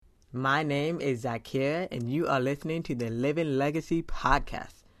My name is Zakira, and you are listening to the Living Legacy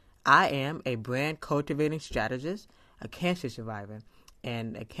Podcast. I am a brand cultivating strategist, a cancer survivor,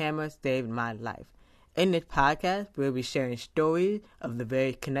 and a camera saved my life. In this podcast, we'll be sharing stories of the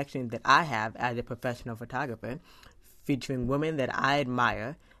various connections that I have as a professional photographer, featuring women that I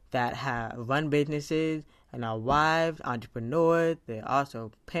admire that have run businesses and are wives, entrepreneurs. They're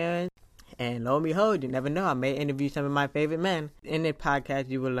also parents. And lo and behold, you never know, I may interview some of my favorite men. In this podcast,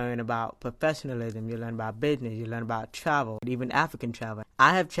 you will learn about professionalism, you'll learn about business, you'll learn about travel, even African travel.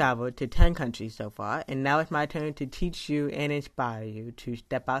 I have traveled to 10 countries so far, and now it's my turn to teach you and inspire you to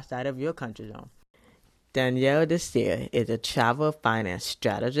step outside of your comfort zone. Danielle Desir is a travel finance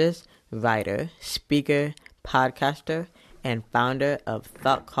strategist, writer, speaker, podcaster, and founder of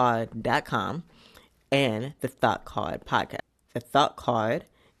ThoughtCard.com and the Thought Card podcast. The Thought Card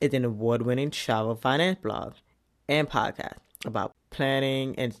is an award-winning travel finance blog and podcast about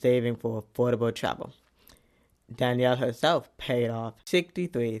planning and saving for affordable travel. Danielle herself paid off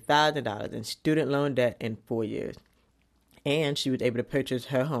 $63,000 in student loan debt in 4 years, and she was able to purchase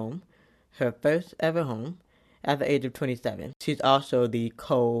her home, her first ever home, at the age of 27. She's also the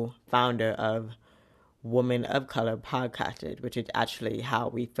co-founder of Women of Color Podcasters, which is actually how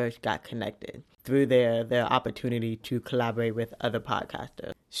we first got connected, through their opportunity to collaborate with other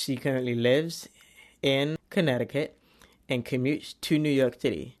podcasters. She currently lives in Connecticut and commutes to New York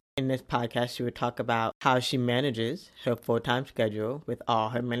City. In this podcast, she would talk about how she manages her full-time schedule with all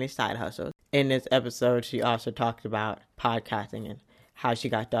her many side hustles. In this episode, she also talked about podcasting and how she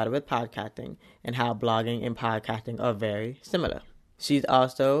got started with podcasting and how blogging and podcasting are very similar. She's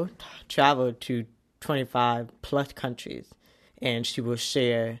also traveled to 25 plus countries, and she will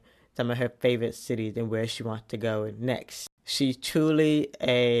share some of her favorite cities and where she wants to go next. She's truly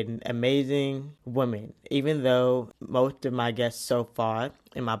an amazing woman. Even though most of my guests so far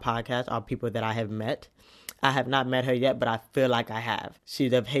in my podcast are people that I have met, I have not met her yet, but I feel like I have.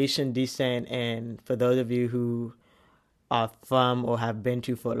 She's of Haitian descent, and for those of you who are from or have been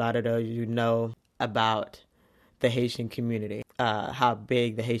to Fort Lauderdale, you know about the Haitian community, how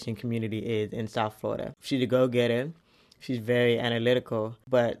big the Haitian community is in South Florida. She's a go-getter. She's very analytical,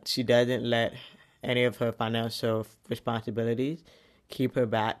 but she doesn't let any of her financial responsibilities keep her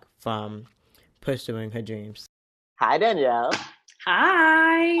back from pursuing her dreams. Hi, Danielle.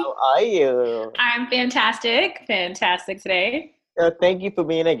 Hi. How are you? I'm fantastic. Fantastic today. Thank you for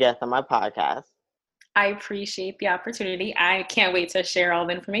being a guest on my podcast. I appreciate the opportunity. I can't wait to share all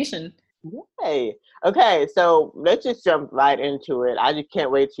the information. Yay. Okay, so let's just jump right into it. I just can't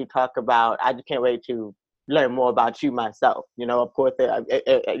wait to learn more about you myself. You know, of course,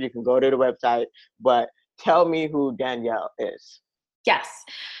 you can go to the website, but tell me who Danielle is. Yes.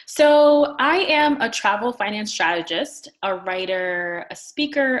 So I am a travel finance strategist, a writer, a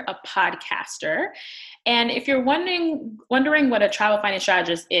speaker, a podcaster. And if you're wondering what a travel finance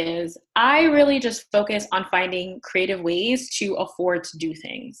strategist is, I really just focus on finding creative ways to afford to do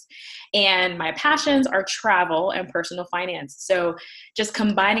things. And my passions are travel and personal finance. So just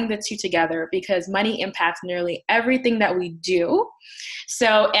combining the two together, because money impacts nearly everything that we do.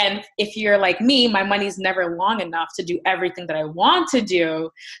 So, and if you're like me, my money's never long enough to do everything that I want to do.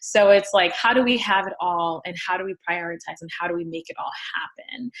 So it's like, how do we have it all, and how do we prioritize, and how do we make it all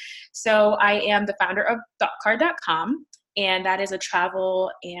happen? So I am the founder of ThoughtCard.com, and that is a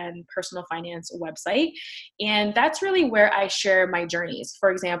travel and personal finance website. And that's really where I share my journeys.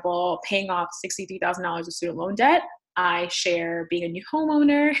 For example, paying off $63,000 of student loan debt. I share being a new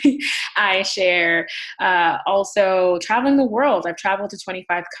homeowner. I share also traveling the world. I've traveled to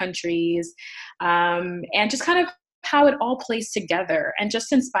 25 countries, and just kind of how it all plays together, and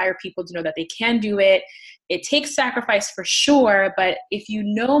just inspire people to know that they can do it. It takes sacrifice for sure, but if you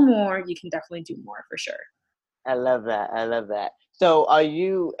know more, you can definitely do more for sure. I love that. So are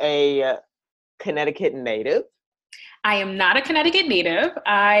you a Connecticut native? I am not a Connecticut native.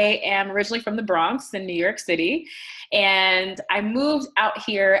 I am originally from the Bronx in New York City, and I moved out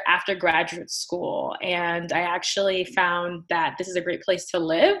here after graduate school, and I actually found that this is a great place to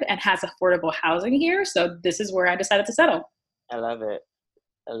live and has affordable housing here, so this is where I decided to settle. I love it.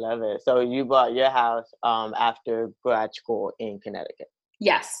 So you bought your house after grad school in Connecticut?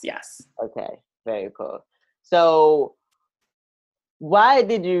 Yes. Okay, very cool. So why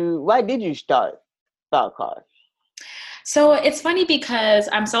did you start ThoughtCard? So it's funny because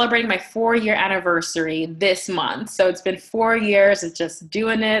I'm celebrating my 4-year anniversary this month. So it's been 4 years of just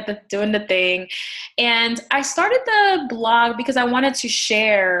doing the thing. And I started the blog because I wanted to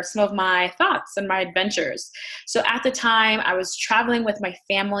share some of my thoughts and my adventures. So at the time, I was traveling with my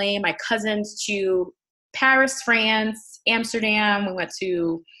family, my cousins, to Paris, France, Amsterdam. We went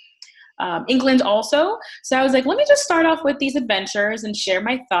to England also. So I was like, let me just start off with these adventures and share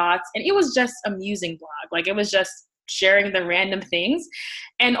my thoughts. And it was just a musing blog. Like it was just sharing the random things.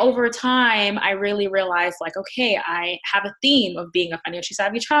 And over time, I really realized like, okay, I have a theme of being a financially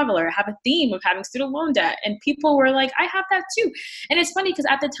savvy traveler. I have a theme of having student loan debt. And people were like, I have that too. And it's funny because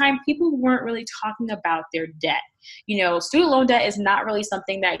at the time, people weren't really talking about their debt. Student loan debt is not really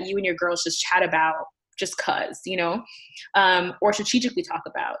something that you and your girls just chat about just cause, or strategically talk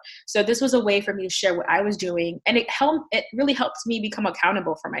about. So this was a way for me to share what I was doing. And it really helps me become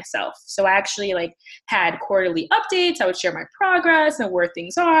accountable for myself. So I actually had quarterly updates. I would share my progress and where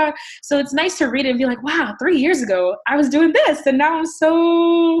things are. So it's nice to read it and be like, wow, 3 years ago, I was doing this. And now I'm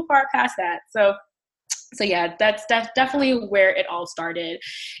so far past that. So yeah, that's definitely where it all started.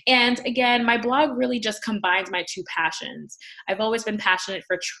 And again, my blog really just combines my two passions. I've always been passionate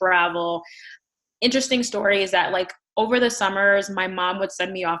for travel. Interesting story is that over the summers, my mom would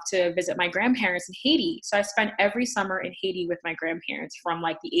send me off to visit my grandparents in Haiti. So I spent every summer in Haiti with my grandparents from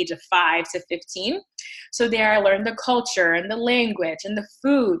the age of 5 to 15. So there I learned the culture and the language and the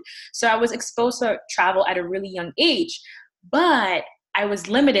food. So I was exposed to travel at a really young age, but I was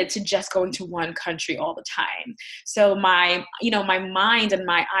limited to just going to one country all the time. So my mind and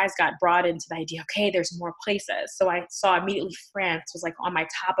my eyes got broadened to the idea, okay, there's more places. So I saw immediately France was on my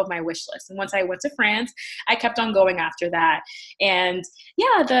top of my wish list. And once I went to France, I kept on going after that. And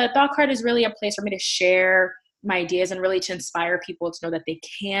yeah, the Thought Card is really a place for me to share my ideas and really to inspire people to know that they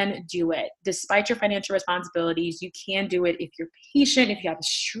can do it. Despite your financial responsibilities, you can do it if you're patient, if you have a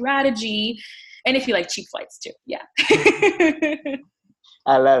strategy, and if you like cheap flights too. Yeah.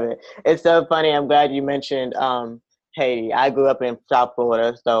 I love it. It's so funny. I'm glad you mentioned Haiti. I grew up in South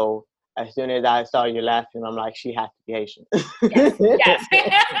Florida, so as soon as I saw you laughing, I'm like, she has to be Haitian. Yes.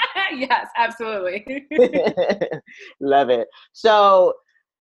 Yes, absolutely. Love it. So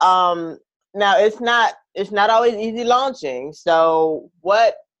now it's not always easy launching. So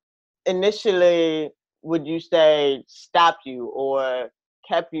what initially would you say stopped you or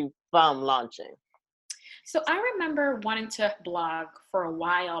kept you from launching? So I remember wanting to blog for a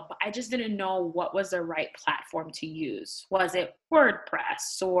while, but I just didn't know what was the right platform to use. Was it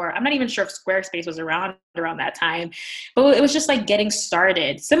WordPress, or I'm not even sure if Squarespace was around that time, but it was just getting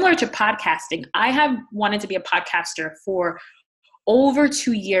started. Similar to podcasting, I have wanted to be a podcaster for over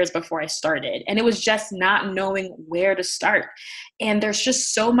 2 years before I started. And it was just not knowing where to start. And there's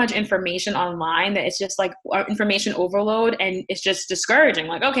just so much information online that it's just information overload, and it's just discouraging.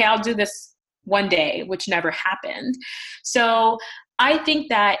 Okay, I'll do this one day, which never happened. So I think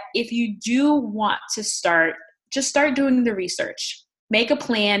that if you do want to start, just start doing the research. Make a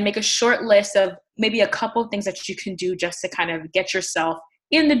plan, make a short list of maybe a couple of things that you can do just to kind of get yourself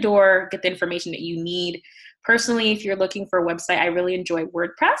in the door, get the information that you need. Personally, if you're looking for a website, I really enjoy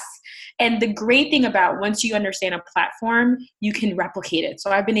WordPress. And the great thing about once you understand a platform, you can replicate it.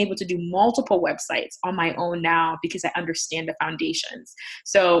 So I've been able to do multiple websites on my own now because I understand the foundations.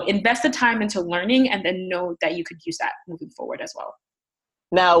 So invest the time into learning and then know that you could use that moving forward as well.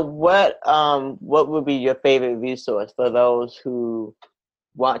 Now, what would be your favorite resource for those who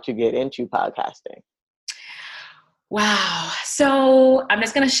want to get into podcasting? Wow. So I'm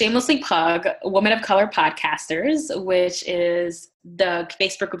just going to shamelessly plug Women of Color Podcasters, which is the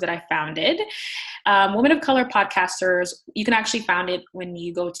Facebook group that I founded. Women of Color Podcasters, you can actually find it when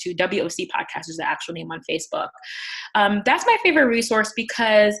you go to WOC Podcasters, the actual name on Facebook. That's my favorite resource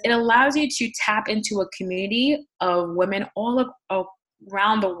because it allows you to tap into a community of women all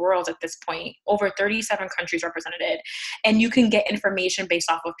around the world at this point, over 37 countries represented. And you can get information based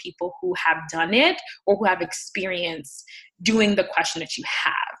off of people who have done it or who have experience doing the question that you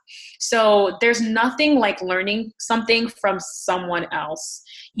have. So there's nothing like learning something from someone else,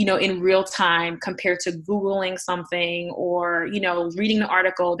 in real time compared to Googling something or, reading an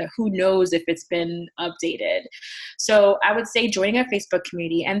article that who knows if it's been updated. So I would say joining a Facebook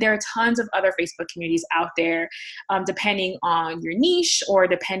community, and there are tons of other Facebook communities out there, depending on your niche or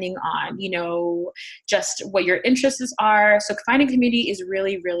depending on, just what your interests are. So finding community is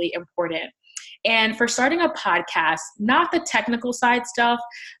really, really important. And for starting a podcast, not the technical side stuff,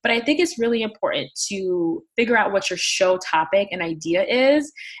 but I think it's really important to figure out what your show topic and idea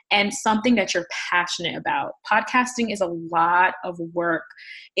is and something that you're passionate about. Podcasting is a lot of work.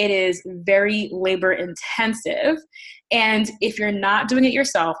 It is very labor intensive. And if you're not doing it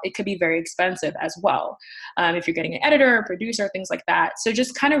yourself, it could be very expensive as well. If you're getting an editor or producer, things like that. So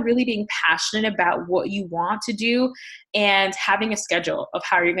just kind of really being passionate about what you want to do and having a schedule of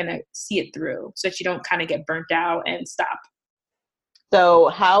how you're going to see it through so that you don't kind of get burnt out and stop. So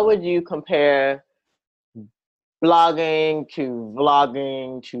how would you compare blogging to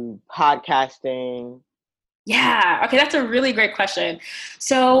vlogging to podcasting? Yeah, okay, that's a really great question.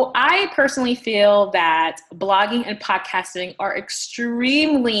 So, I personally feel that blogging and podcasting are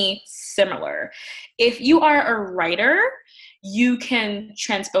extremely similar. If you are a writer, you can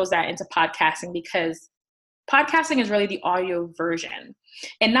transpose that into podcasting because podcasting is really the audio version.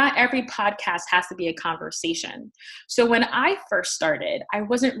 And not every podcast has to be a conversation. So when I first started, I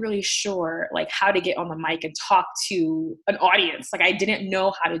wasn't really sure like how to get on the mic and talk to an audience. Like I didn't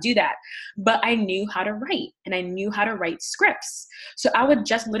know how to do that. But I knew how to write and I knew how to write scripts. So I would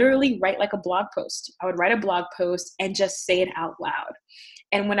just literally write like a blog post. I would write a blog post and just say it out loud.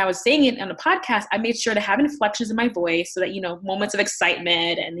 And when I was saying it on the podcast, I made sure to have inflections in my voice so that, moments of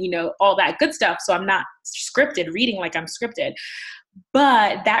excitement and, all that good stuff. So I'm not scripted, reading like I'm scripted.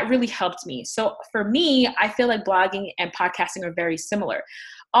 But that really helped me. So for me, I feel like blogging and podcasting are very similar.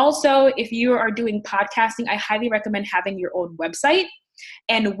 Also, if you are doing podcasting, I highly recommend having your own website.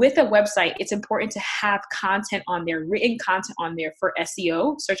 And with a website, it's important to have content on there, written content on there for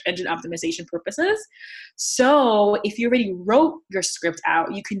SEO, search engine optimization purposes. So if you already wrote your script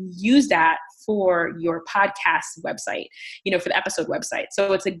out, you can use that for your podcast website, for the episode website.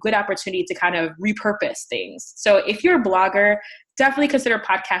 So it's a good opportunity to kind of repurpose things. So if you're a blogger, definitely consider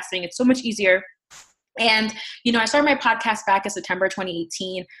podcasting. It's so much easier. And, I started my podcast back in September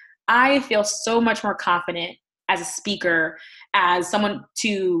 2018. I feel so much more confident as a speaker, as someone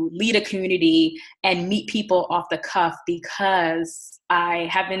to lead a community and meet people off the cuff because I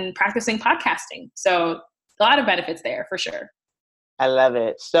have been practicing podcasting. So a lot of benefits there for sure. I love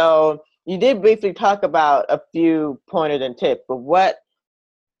it. So you did briefly talk about a few pointers and tips, but what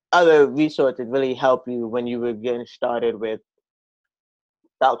other resources really help you when you were getting started with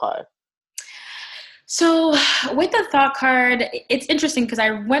Thought Card? So with the Thought Card, it's interesting because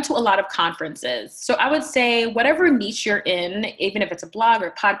I went to a lot of conferences. So I would say whatever niche you're in, even if it's a blog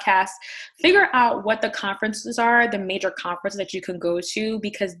or podcast, figure out what the conferences are, the major conferences that you can go to,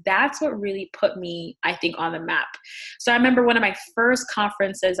 because that's what really put me, I think, on the map. So I remember one of my first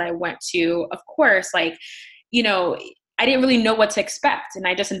conferences I went to, of course, I didn't really know what to expect. And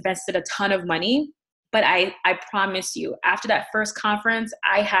I just invested a ton of money. But I promise you, after that first conference,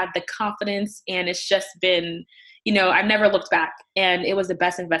 I had the confidence and it's just been, I've never looked back and it was the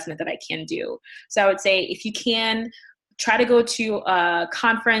best investment that I can do. So I would say if you can, try to go to a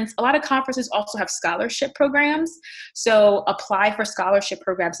conference. A lot of conferences also have scholarship programs. So apply for scholarship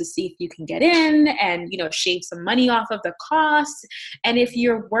programs to see if you can get in and, shave some money off of the cost. And if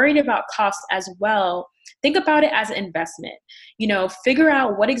you're worried about costs as well, think about it as an investment. Figure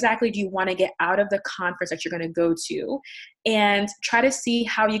out what exactly do you want to get out of the conference that you're going to go to and try to see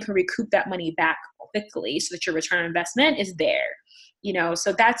how you can recoup that money back quickly so that your return on investment is there.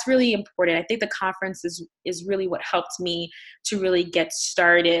 So that's really important. I think the conference is really what helped me to really get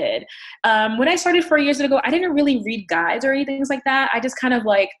started. When I started 4 years ago, I didn't really read guides or anything like that. I just kind of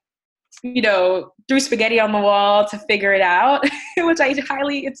threw spaghetti on the wall to figure it out, which I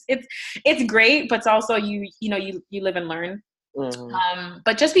highly, it's great, but it's also, you live and learn. Mm-hmm.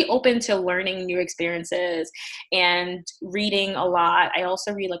 But just be open to learning new experiences and reading a lot. I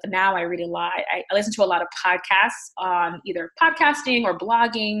also read, now I read a lot. I listen to a lot of podcasts on either podcasting or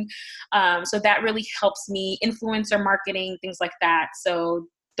blogging. So that really helps me, influencer marketing, things like that. So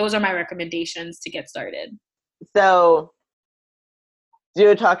those are my recommendations to get started. So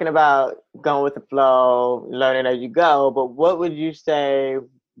you're talking about going with the flow, learning as you go, but what would you say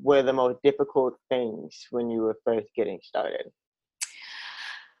were the most difficult things when you were first getting started?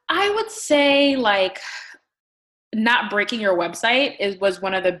 I would say not breaking your website was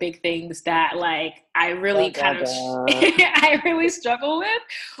one of the big things that I really I really struggle with,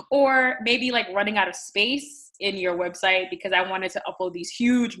 or maybe running out of space in your website because I wanted to upload these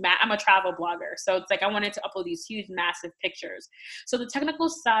huge, I'm a travel blogger. So it's I wanted to upload these huge, massive pictures. So the technical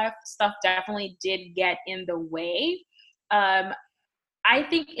stuff definitely did get in the way. I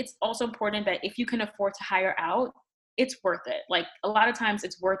think it's also important that if you can afford to hire out, it's worth it. A lot of times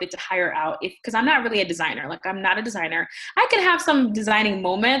it's worth it to hire out because I'm not really a designer. I'm not a designer. I can have some designing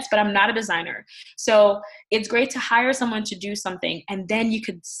moments, but I'm not a designer. So it's great to hire someone to do something and then you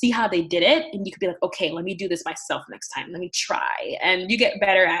could see how they did it and you could be okay, let me do this myself next time. Let me try. And you get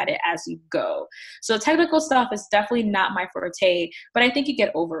better at it as you go. So technical stuff is definitely not my forte, but I think you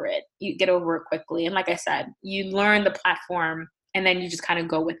get over it. You get over it quickly. And like I said, you learn the platform and then you just kind of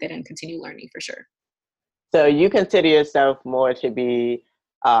go with it and continue learning for sure. So you consider yourself more to be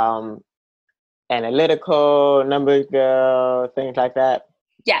analytical, numbers girl, things like that?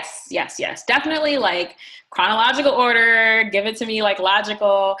 Yes, yes, yes. Definitely like chronological order, give it to me like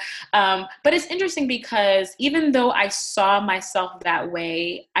logical. But it's interesting because even though I saw myself that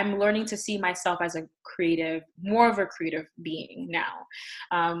way, I'm learning to see myself as a creative, more of a creative being now.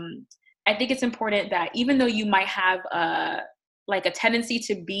 I think it's important that even though you might have like a tendency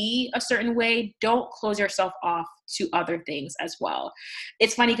to be a certain way, don't close yourself off to other things as well.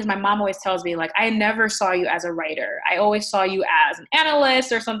 It's funny because my mom always tells me, like, I never saw you as a writer. I always saw you as an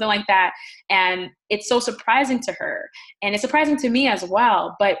analyst or something like that. And it's so surprising to her. And it's surprising to me as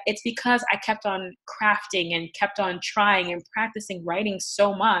well. But it's because I kept on crafting and kept on trying and practicing writing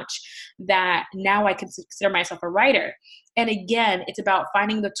so much that now I consider myself a writer. And again, it's about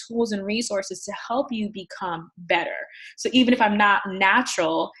finding the tools and resources to help you become better. So even if I'm not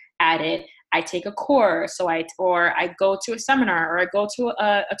natural at it, I take a course, or I go to a seminar, or I go to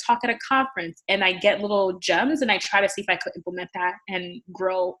a talk at a conference, and I get little gems, and I try to see if I could implement that and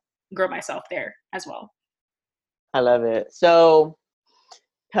grow myself there as well. I love it. So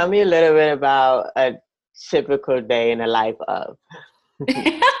tell me a little bit about a typical day in the life of.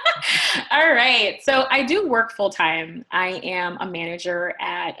 All right. So I do work full time. I am a manager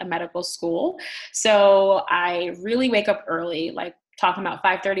at a medical school. So I really wake up early, like talking about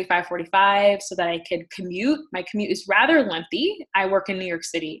 5:30, 5:45, so that I could commute. My commute is rather lengthy. I work in New York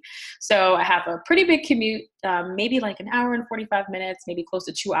City. So I have a pretty big commute, maybe like an hour and 45 minutes, maybe close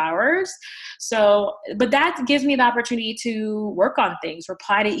to 2 hours. So, but that gives me the opportunity to work on things,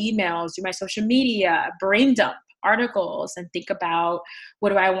 reply to emails, do my social media, brain dump articles, and think about what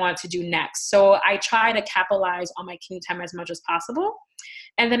do I want to do next. So I try to capitalize on my commute time as much as possible.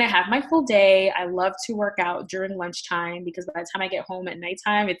 And then I have my full day. I love to work out during lunchtime because by the time I get home at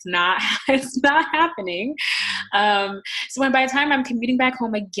nighttime, it's not it's not happening. So by the time I'm commuting back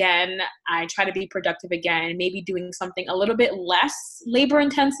home again, I try to be productive again, maybe doing something a little bit less labor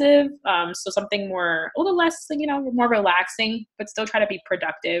intensive. So something more, a little less, more relaxing, but still try to be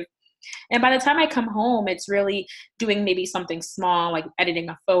productive. And by the time I come home, it's really doing maybe something small, like editing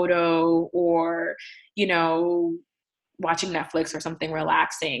a photo or, you know, watching Netflix or something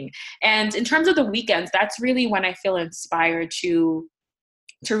relaxing. And in terms of the weekends, that's really when I feel inspired to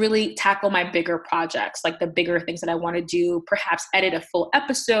really tackle my bigger projects, like the bigger things that I want to do, perhaps edit a full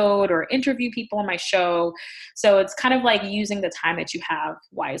episode or interview people on my show. So it's kind of like using the time that you have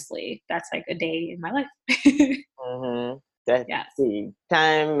wisely. That's like a day in my life. Mm-hmm. That's Yes. key.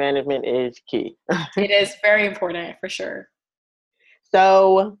 Time management is key. It is very important for sure.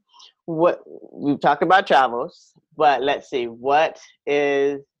 So, what we've talked about travels, but let's see, what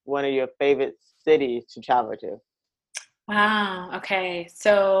is one of your favorite cities to travel to? Wow. Okay.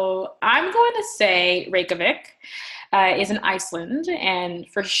 So I'm going to say Reykjavik is in Iceland, and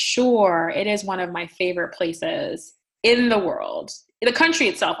for sure, it is one of my favorite places in the world. The country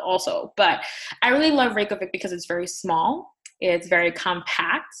itself also, but I really love Reykjavik because it's very small, it's very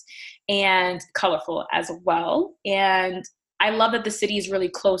compact, and colorful as well. And I love that the city is really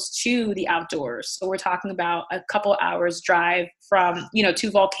close to the outdoors. So we're talking about a couple hours drive from,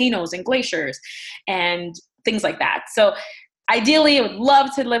 two volcanoes and glaciers and things like that. So ideally, I would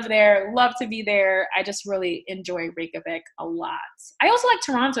love to live there, love to be there. I just really enjoy Reykjavik a lot. I also like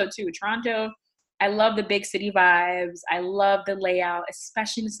Toronto too. Toronto, I love the big city vibes. I love the layout,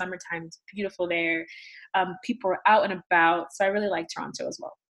 especially in the summertime. It's beautiful there. People are out and about. So I really like Toronto as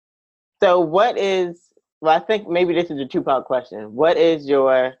well. So, well, I think maybe this is a two-part question. What is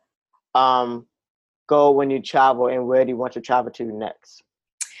your goal when you travel, and where do you want to travel to next?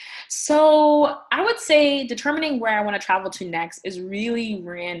 So I would say determining where I want to travel to next is really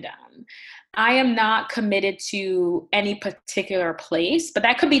random. I am not committed to any particular place, but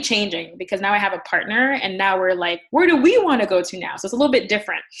that could be changing because now I have a partner and now we're like, where do we want to go to now? So it's a little bit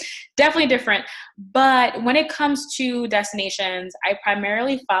different, definitely different. But when it comes to destinations, I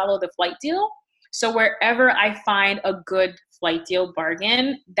primarily follow the flight deal. So wherever I find a good flight deal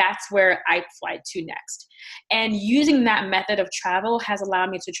bargain, that's where I fly to next. And using that method of travel has allowed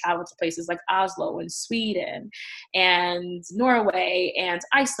me to travel to places like Oslo and Sweden and Norway and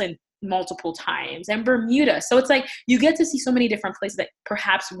Iceland multiple times and Bermuda. So it's like you get to see so many different places that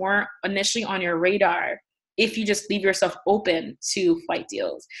perhaps weren't initially on your radar if you just leave yourself open to flight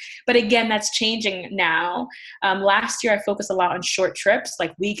deals. But again, that's changing now. Last year, I focused a lot on short trips,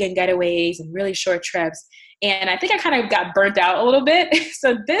 like weekend getaways and really short trips. And I think I kind of got burnt out a little bit.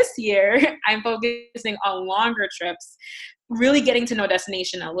 So this year, I'm focusing on longer trips, really getting to know a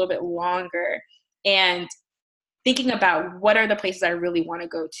destination a little bit longer and thinking about what are the places I really want to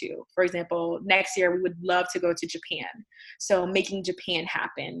go to. For example, next year, we would love to go to Japan. So making Japan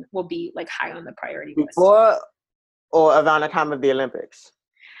happen will be like high on the priority list. Before or around the time of the Olympics?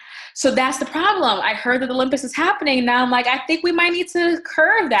 So that's the problem. I heard that the Olympics is happening. Now I'm like, I think we might need to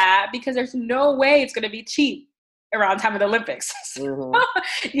curve that because there's no way it's going to be cheap around time of the Olympics.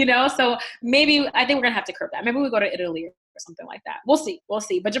 So maybe I think we're going to have to curve that. Maybe we go to Italy or something like that. We'll see.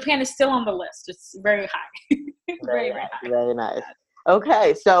 But Japan is still on the list. It's very high. very high. Very nice.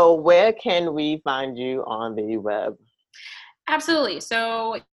 Okay. So where can we find you on the web? Absolutely.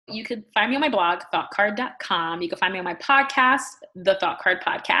 So you could find me on my blog, thoughtcard.com. You can find me on my podcast, The Thought Card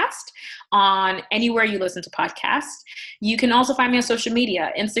Podcast, on anywhere you listen to podcasts. You can also find me on social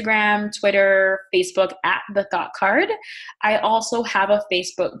media, Instagram, Twitter, Facebook, at The Thought Card. I also have a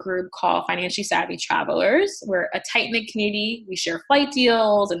Facebook group called Financially Savvy Travelers. We're a tight-knit community. We share flight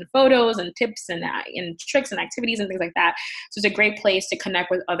deals and photos and tips and tricks and activities and things like that. So it's a great place to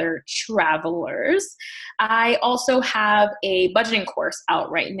connect with other travelers. I also have a budgeting course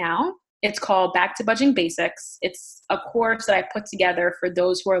out right now. It's called Back to Budgeting Basics. It's a course that I put together for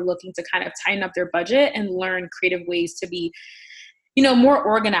those who are looking to kind of tighten up their budget and learn creative ways to be, more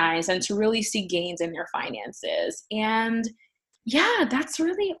organized and to really see gains in their finances. And yeah, that's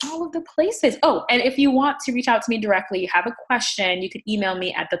really all of the places. Oh, and if you want to reach out to me directly, you have a question, you could email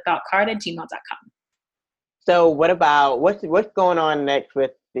me at thethoughtcard@gmail.com. So what about, what's going on next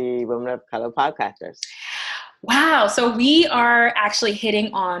with the Women of Color podcasters? Wow. So we are actually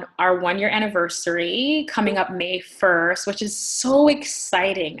hitting on our 1-year anniversary coming up May 1st, which is so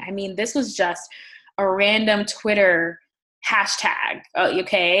exciting. I mean, this was just a random Twitter hashtag,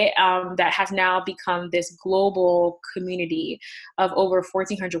 that has now become this global community of over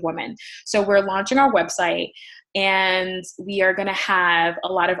 1,400 women. So we're launching our website, and we are going to have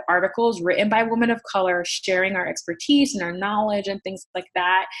a lot of articles written by women of color sharing our expertise and our knowledge and things like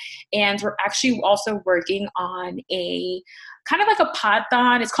that. And we're actually also working on a kind of like a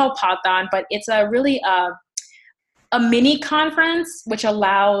podthon. It's called Podthon, but it's a really a mini conference which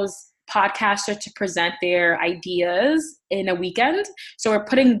allows podcasters to present their ideas in a weekend. So we're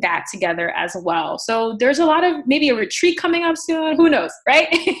putting that together as well. So there's a lot of, maybe a retreat coming up soon. Who knows, right?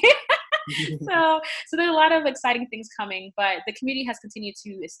 So there's a lot of exciting things coming, but the community has continued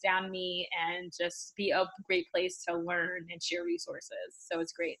to astound me and just be a great place to learn and share resources. So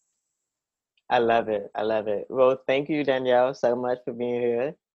it's great. I love it. Well, thank you, Danielle, so much for being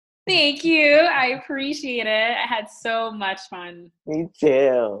here. Thank you. I appreciate it. I had so much fun. Me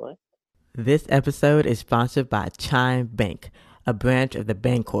too. This episode is sponsored by Chime Bank, a branch of the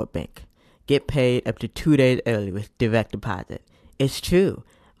Bancorp Bank. Get paid up to 2 days early with direct deposit. It's true.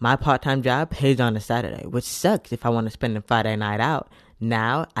 My part-time job pays on a Saturday, which sucks if I want to spend a Friday night out.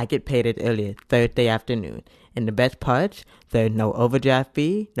 Now, I get paid as early as Thursday afternoon. And the best part, there's no overdraft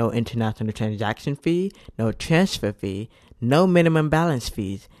fee, no international transaction fee, no transfer fee, no minimum balance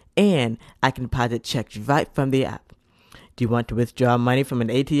fees, and I can deposit checks right from the app. Do you want to withdraw money from an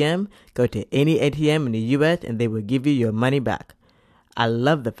ATM? Go to any ATM in the U.S. and they will give you your money back. I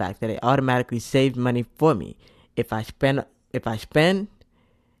love the fact that it automatically saves money for me. If I spend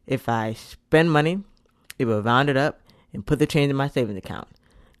money, it will round it up and put the change in my savings account.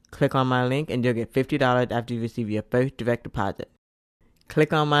 Click on my link and you'll get $50 after you receive your first direct deposit.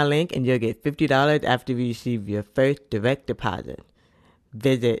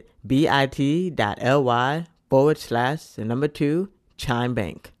 Visit bit.ly/2 Chime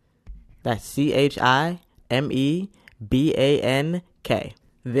Bank. That's ChimeBank.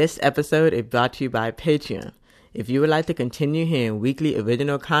 This episode is brought to you by Patreon. If you would like to continue hearing weekly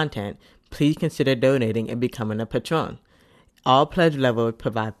original content, please consider donating and becoming a patron. All pledge levels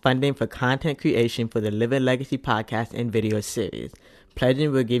provide funding for content creation for the Living Legacy podcast and video series.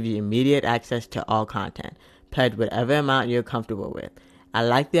 Pledging will give you immediate access to all content. Pledge whatever amount you're comfortable with. I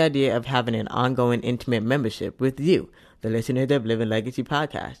like the idea of having an ongoing intimate membership with you, the listeners of Living Legacy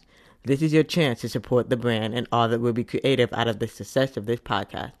podcast. This is your chance to support the brand and all that will be creative out of the success of this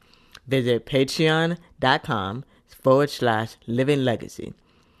podcast. Visit patreon.com/Living Legacy.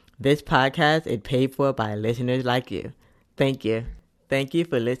 This podcast is paid for by listeners like you. Thank you. Thank you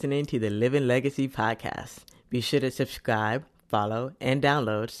for listening to the Living Legacy podcast. Be sure to subscribe, follow, and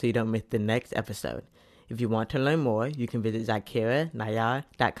download so you don't miss the next episode. If you want to learn more, you can visit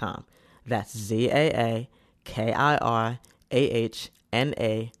ZakirahNayar.com. That's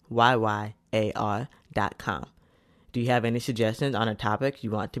ZakirahNayar.com. Do you have any suggestions on a topic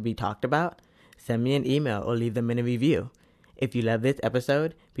you want to be talked about? Send me an email or leave them in a review. If you love this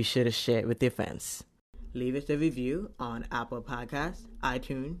episode, be sure to share it with your friends. Leave us a review on Apple Podcasts,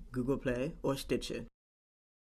 iTunes, Google Play, or Stitcher.